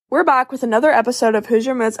We're back with another episode of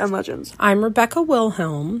Hoosier Myths and Legends. I'm Rebecca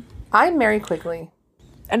Wilhelm. I'm Mary Quigley.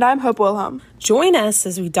 And I'm Hope Wilhelm. Join us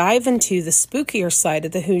as we dive into the spookier side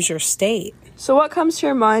of the Hoosier state. So what comes to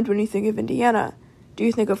your mind when you think of Indiana? Do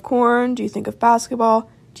you think of corn? Do you think of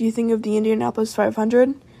basketball? Do you think of the Indianapolis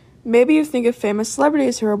 500? Maybe you think of famous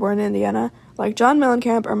celebrities who were born in Indiana, like John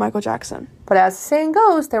Mellencamp or Michael Jackson. But as the saying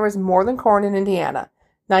goes, there was more than corn in Indiana.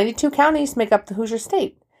 92 counties make up the Hoosier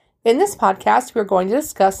state. In this podcast, we are going to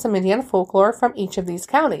discuss some Indiana folklore from each of these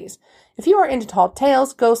counties. If you are into tall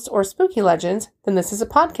tales, ghosts, or spooky legends, then this is a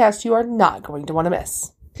podcast you are not going to want to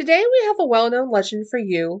miss. Today we have a well-known legend for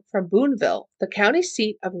you from Boonville, the county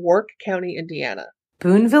seat of Warwick County, Indiana.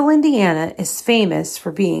 Boonville, Indiana is famous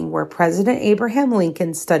for being where President Abraham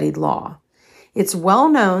Lincoln studied law. It's well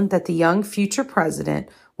known that the young future president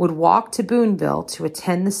would walk to Boonville to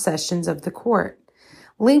attend the sessions of the court.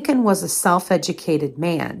 Lincoln was a self-educated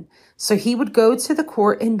man, so he would go to the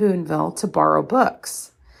court in Boonville to borrow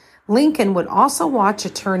books. Lincoln would also watch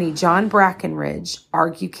attorney John Brackenridge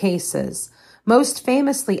argue cases, most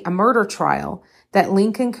famously a murder trial that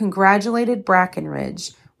Lincoln congratulated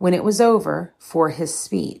Brackenridge when it was over for his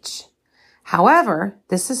speech. However,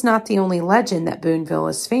 this is not the only legend that Boonville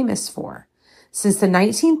is famous for. Since the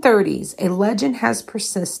 1930s, a legend has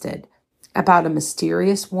persisted about a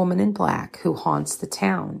mysterious woman in black who haunts the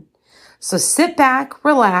town. So sit back,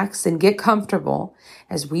 relax, and get comfortable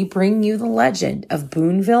as we bring you the legend of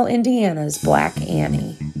Boonville, Indiana's Black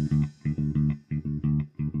Annie.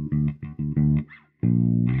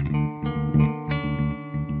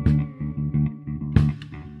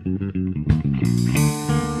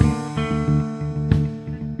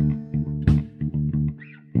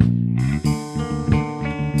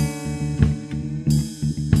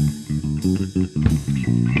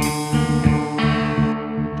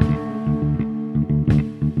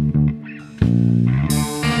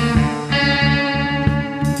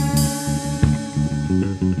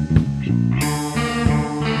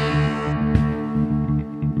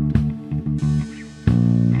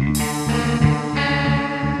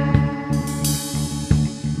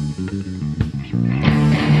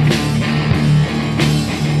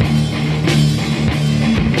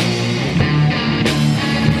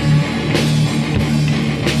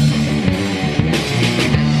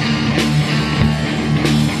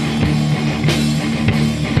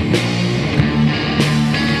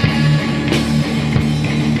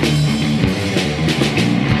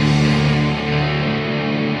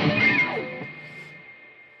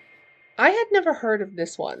 I had never heard of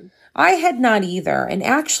this one. I had not either, and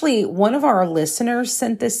actually one of our listeners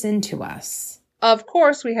sent this in to us. Of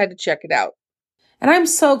course, we had to check it out. And I'm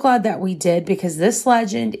so glad that we did because this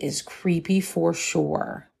legend is creepy for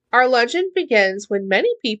sure. Our legend begins when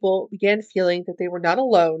many people began feeling that they were not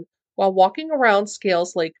alone while walking around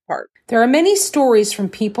Scales Lake Park. There are many stories from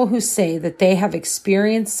people who say that they have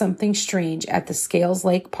experienced something strange at the Scales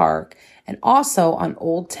Lake Park and also on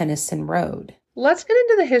Old Tennyson Road. Let's get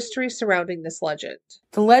into the history surrounding this legend.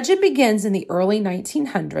 The legend begins in the early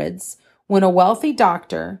 1900s when a wealthy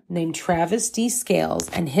doctor named Travis D. Scales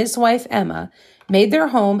and his wife Emma made their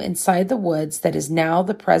home inside the woods that is now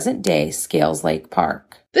the present-day Scales Lake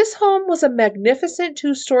Park. This home was a magnificent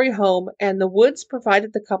two-story home, and the woods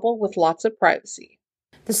provided the couple with lots of privacy.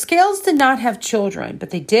 The Scales did not have children,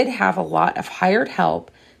 but they did have a lot of hired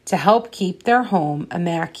help to help keep their home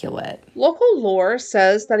immaculate. Local lore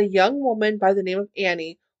says that a young woman by the name of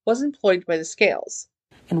Annie was employed by the Scales.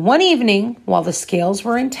 And one evening, while the Scales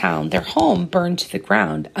were in town, their home burned to the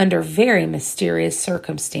ground under very mysterious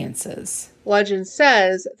circumstances. Legend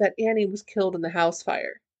says that Annie was killed in the house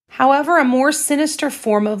fire. However, a more sinister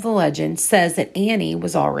form of the legend says that Annie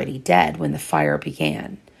was already dead when the fire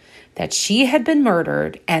began, that she had been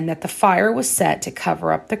murdered, and that the fire was set to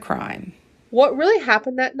cover up the crime. What really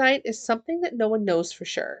happened that night is something that no one knows for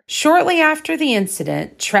sure. Shortly after the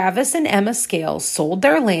incident, Travis and Emma Scales sold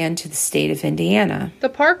their land to the state of Indiana. The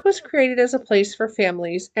park was created as a place for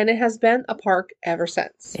families, and it has been a park ever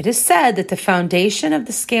since. It is said that the foundation of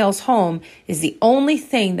the Scales home is the only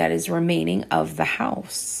thing that is remaining of the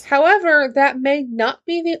house. However, that may not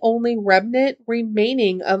be the only remnant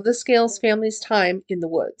remaining of the Scales family's time in the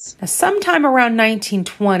woods. Now, sometime around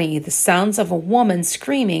 1920, the sounds of a woman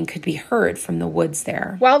screaming could be heard from the woods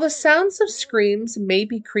there. While the sounds of screams may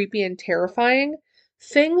be creepy and terrifying,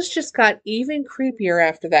 things just got even creepier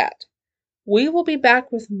after that. We will be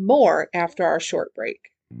back with more after our short break.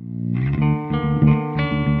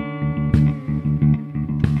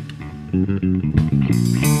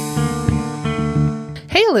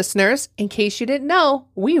 Hey listeners, in case you didn't know,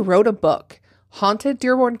 we wrote a book. Haunted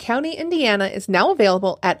Dearborn County, Indiana is now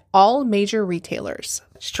available at all major retailers.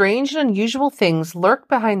 Strange and unusual things lurk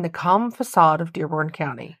behind the calm facade of Dearborn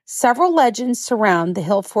County. Several legends surround the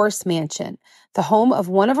Hill Forest Mansion, the home of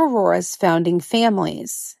one of Aurora's founding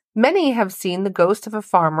families. Many have seen the ghost of a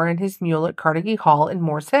farmer and his mule at Carnegie Hall in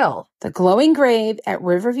Morse Hill. The glowing grave at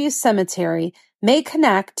Riverview Cemetery may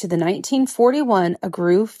connect to the 1941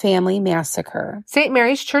 Agru family massacre. St.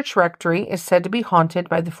 Mary's Church Rectory is said to be haunted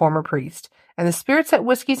by the former priest, and the spirits at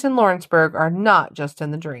Whiskey's in Lawrenceburg are not just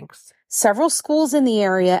in the drinks. Several schools in the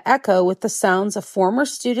area echo with the sounds of former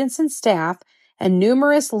students and staff, and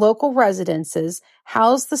numerous local residences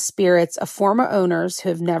house the spirits of former owners who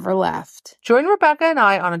have never left. Join Rebecca and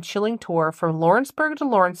I on a chilling tour from Lawrenceburg to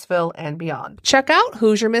Lawrenceville and beyond. Check out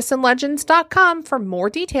HoosierMythsAndLegends.com for more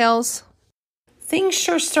details. Things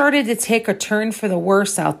sure started to take a turn for the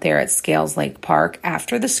worse out there at Scales Lake Park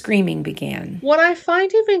after the screaming began. What I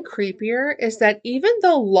find even creepier is that even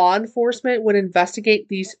though law enforcement would investigate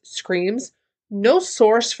these screams, no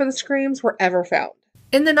source for the screams were ever found.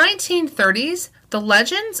 In the 1930s, the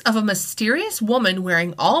legends of a mysterious woman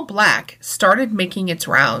wearing all black started making its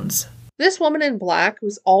rounds. This woman in black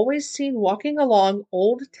was always seen walking along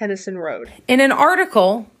Old Tennyson Road. In an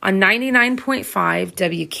article on 99.5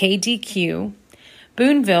 WKDQ,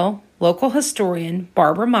 Boonville local historian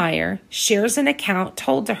Barbara Meyer shares an account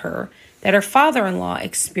told to her that her father-in-law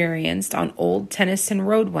experienced on Old Tennyson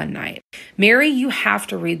Road one night. Mary, you have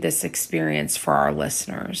to read this experience for our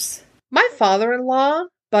listeners. My father-in-law,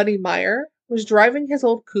 Buddy Meyer, was driving his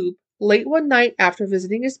old coupe late one night after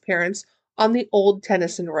visiting his parents on the Old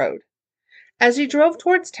Tennyson Road. As he drove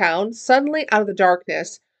towards town, suddenly out of the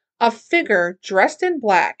darkness, a figure dressed in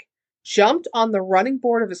black jumped on the running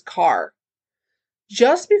board of his car.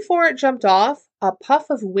 Just before it jumped off, a puff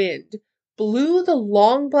of wind blew the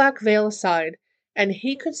long black veil aside, and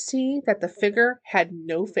he could see that the figure had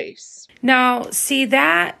no face. Now, see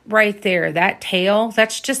that right there, that tail,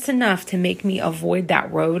 that's just enough to make me avoid that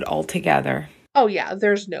road altogether. Oh yeah,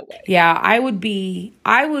 there's no way. Yeah, I would be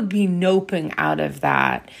noping out of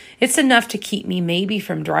that. It's enough to keep me maybe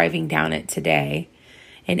from driving down it today.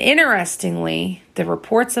 And interestingly, the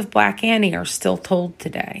reports of Black Annie are still told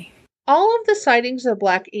today. All of the sightings of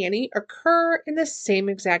Black Annie occur in the same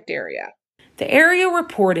exact area. The area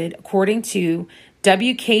reported, according to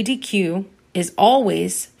WKDQ, is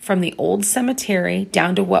always from the old cemetery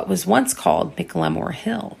down to what was once called McLemore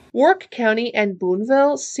Hill. Warwick County and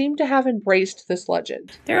Boonville seem to have embraced this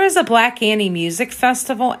legend. There is a Black Annie music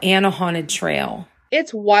festival and a haunted trail.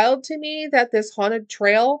 It's wild to me that this haunted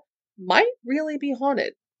trail might really be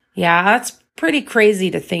haunted. Yeah, that's pretty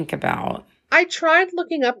crazy to think about. I tried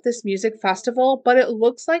looking up this music festival, but it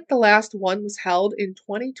looks like the last one was held in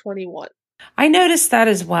 2021. I noticed that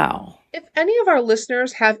as well. If any of our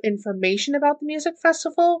listeners have information about the music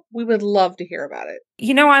festival, we would love to hear about it.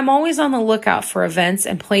 You know, I'm always on the lookout for events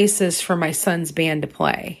and places for my son's band to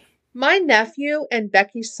play. My nephew and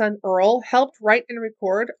Becky's son Earl helped write and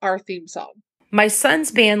record our theme song. My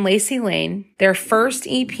son's band, Lacey Lane, their first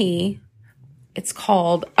EP, it's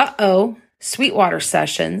called Uh-Oh, Sweetwater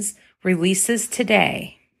Sessions, releases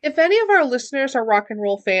today. If any of our listeners are rock and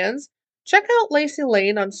roll fans, check out Lacey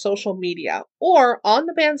Lane on social media or on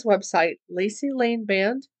the band's website,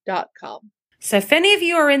 LaceyLaneBand.com. So if any of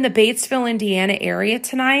you are in the Batesville, Indiana area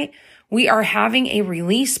tonight, we are having a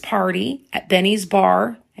release party at Benny's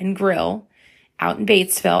Bar and Grill out in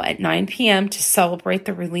Batesville at 9 p.m. to celebrate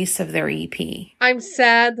the release of their EP. I'm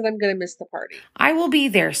sad that I'm going to miss the party. I will be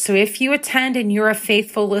there, so if you attend and you're a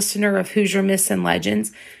faithful listener of Hoosier Myths and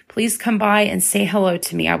Legends, please come by and say hello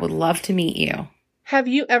to me. I would love to meet you. Have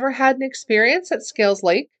you ever had an experience at Scales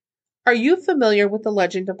Lake? Are you familiar with the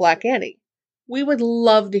legend of Black Annie? We would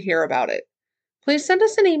love to hear about it. Please send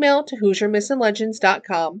us an email to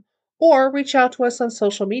HoosierMythsAndLegends.com or reach out to us on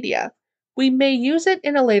social media. We may use it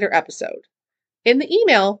in a later episode. In the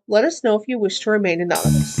email, let us know if you wish to remain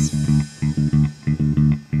anonymous.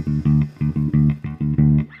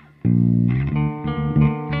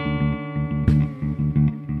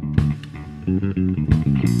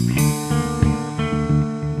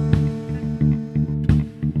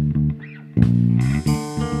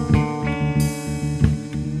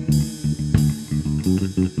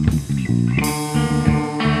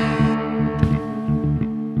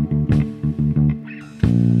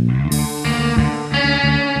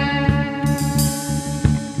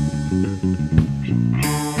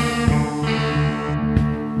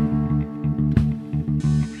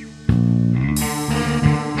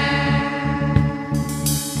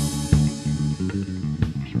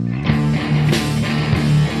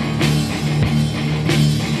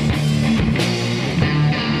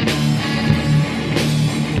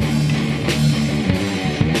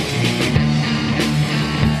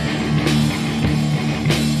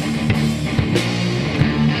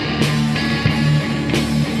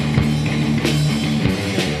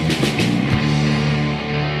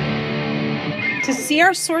 To see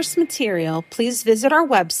our source material, please visit our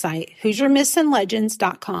website,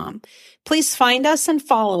 HoosierMythsAndLegends.com. Please find us and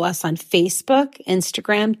follow us on Facebook,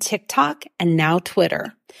 Instagram, TikTok, and now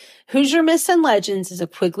Twitter. Hoosier Myths and Legends is a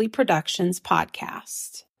Quigley Productions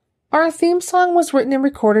podcast. Our theme song was written and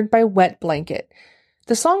recorded by Wet Blanket.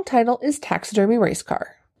 The song title is Taxidermy Race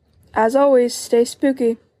Car. As always, stay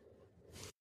spooky.